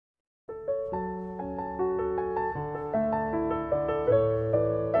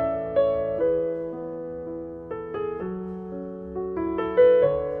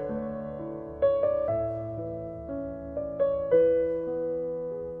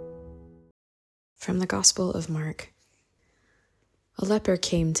From the Gospel of Mark. A leper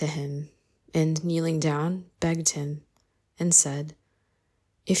came to him, and kneeling down, begged him, and said,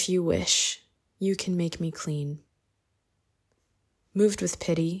 "If you wish, you can make me clean." Moved with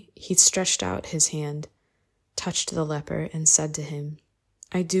pity, he stretched out his hand, touched the leper, and said to him,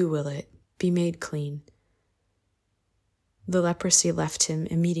 "I do will it, be made clean." The leprosy left him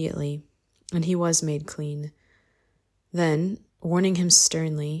immediately, and he was made clean. Then, warning him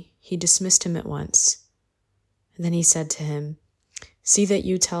sternly, he dismissed him at once. And then he said to him, "See that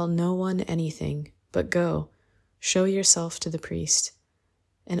you tell no one anything, but go, show yourself to the priest,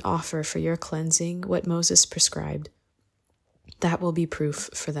 and offer for your cleansing what Moses prescribed. That will be proof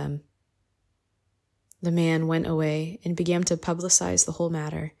for them." The man went away and began to publicize the whole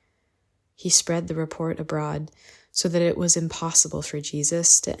matter. He spread the report abroad so that it was impossible for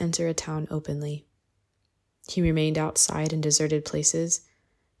Jesus to enter a town openly. He remained outside in deserted places,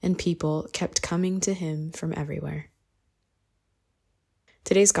 and people kept coming to him from everywhere.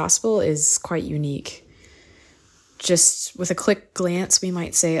 Today's gospel is quite unique. Just with a quick glance, we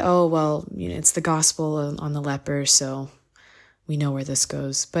might say, oh, well, it's the gospel on the leper, so we know where this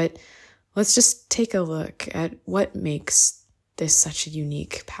goes. But let's just take a look at what makes this such a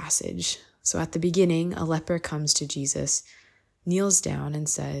unique passage. So at the beginning, a leper comes to Jesus, kneels down, and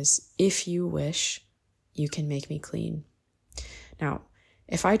says, "If you wish, you can make me clean." Now,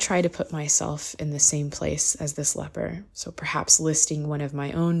 if I try to put myself in the same place as this leper, so perhaps listing one of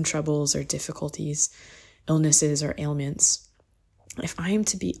my own troubles or difficulties, illnesses or ailments, if I am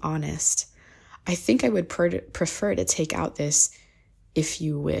to be honest, I think I would prefer to take out this "if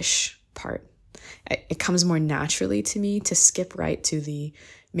you wish" part. It comes more naturally to me to skip right to the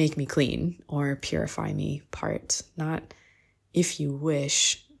 "make me clean" or "purify me" part, not "if you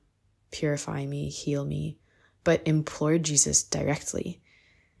wish, purify me, heal me," but implore Jesus directly.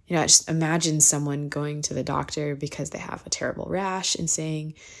 I just imagine someone going to the doctor because they have a terrible rash and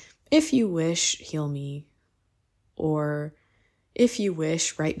saying, "If you wish, heal me," or "If you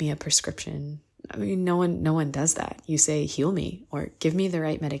wish, write me a prescription." I mean, no one does that. You say, "Heal me," or "Give me the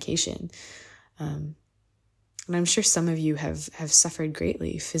right medication." And I'm sure some of you have suffered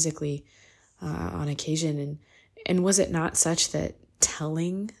greatly physically on occasion. And was it not such that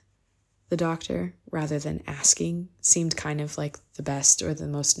telling the doctor rather than asking seemed kind of like the best or the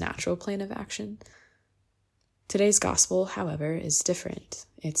most natural plan of action? Today's gospel, however, is different.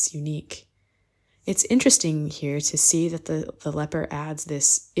 It's unique. It's interesting here to see that the leper adds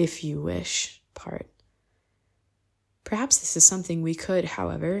this "if you wish" part. Perhaps this is something we could,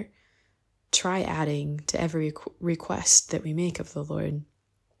 however, try adding to every request that we make of the Lord.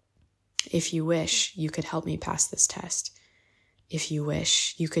 If you wish, you could help me pass this test. If you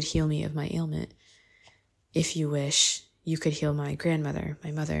wish, you could heal me of my ailment. If you wish, you could heal my grandmother,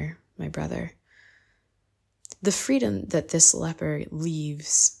 my mother, my brother. The freedom that this leper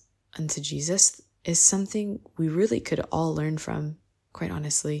leaves unto Jesus is something we really could all learn from, quite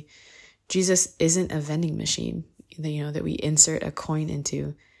honestly. Jesus isn't a vending machine, that we insert a coin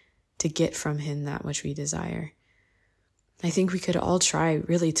into to get from him that which we desire. I think we could all try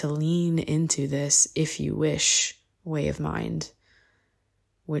really to lean into this "if you wish" way of mind,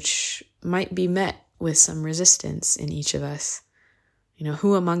 which might be met with some resistance in each of us.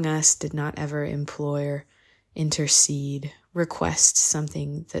 Who among us did not ever implore, intercede, request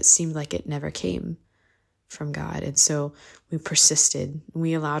something that seemed like it never came from God? And so we persisted.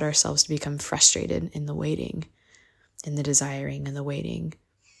 We allowed ourselves to become frustrated in the waiting, in the desiring and the waiting,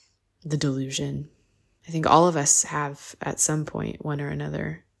 the delusion. I think all of us have at some point, one or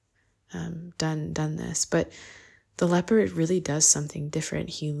another, done this. But the leper really does something different.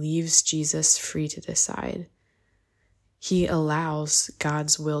 He leaves Jesus free to decide. He allows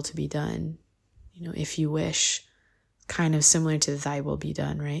God's will to be done. If you wish, kind of similar to "thy will be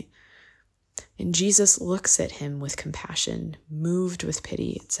done," right? And Jesus looks at him with compassion, moved with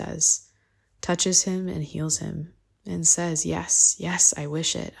pity, it says, touches him and heals him, and says, yes, I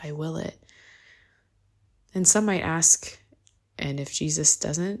wish it, I will it. And some might ask, and if Jesus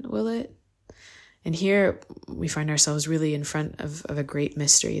doesn't will it? And here we find ourselves really in front of a great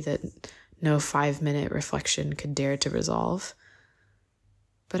mystery that no 5-minute reflection could dare to resolve.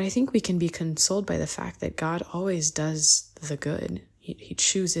 But I think we can be consoled by the fact that God always does the good. He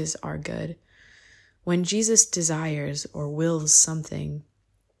chooses our good. When Jesus desires or wills something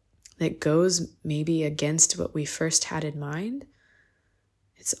that goes maybe against what we first had in mind,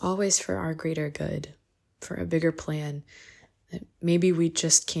 it's always for our greater good, for a bigger plan that maybe we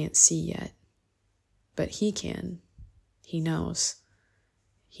just can't see yet. But he can. He knows.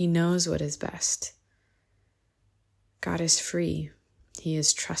 He knows what is best. God is free. He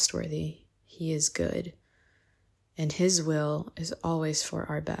is trustworthy. He He is good, and His will is always for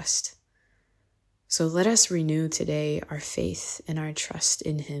our best. So let us renew today our faith and our trust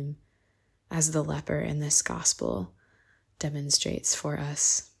in Him, as the leper in this gospel demonstrates for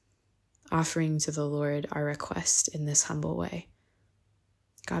us, offering to the Lord our request in this humble way.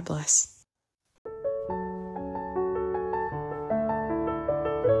 God bless.